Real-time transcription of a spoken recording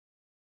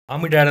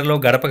ఆమిడాడలో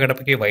గడప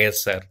గడపకి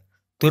వైఎస్ఆర్.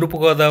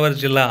 తూర్పుగోదావరి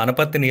జిల్లా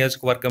అనపర్తి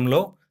నియోజకవర్గంలో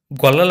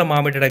గొల్లల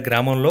మామిడాడ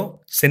గ్రామంలో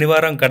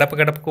శనివారం గడప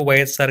గడపకు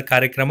వైఎస్ఆర్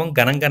కార్యక్రమం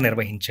ఘనంగా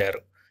నిర్వహించారు.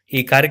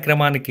 ఈ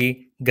కార్యక్రమానికి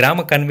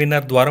గ్రామ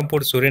కన్వీనర్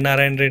ద్వారంపూడి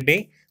సూర్యనారాయణ రెడ్డి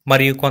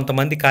మరియు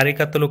కొంతమంది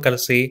కార్యకర్తలు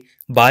కలిసి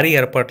భారీ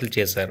ఏర్పాట్లు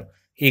చేశారు.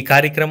 ఈ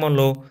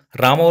కార్యక్రమంలో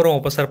రామవరం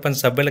ఉప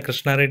సర్పంచ్ సబ్బెల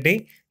కృష్ణారెడ్డి,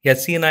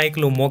 ఎస్సీ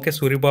నాయకులు మోకె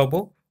సూరిబాబు,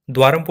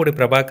 ద్వారంపూడి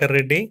ప్రభాకర్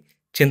రెడ్డి,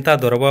 చింతా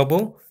దొరబాబు,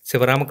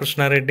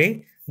 శివరామకృష్ణారెడ్డి,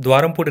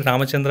 ద్వారంపూడి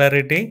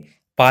రామచంద్రారెడ్డి,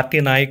 పార్టీ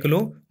నాయకులు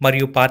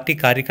మరియు పార్టీ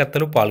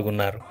కార్యకర్తలు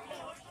పాల్గొన్నారు.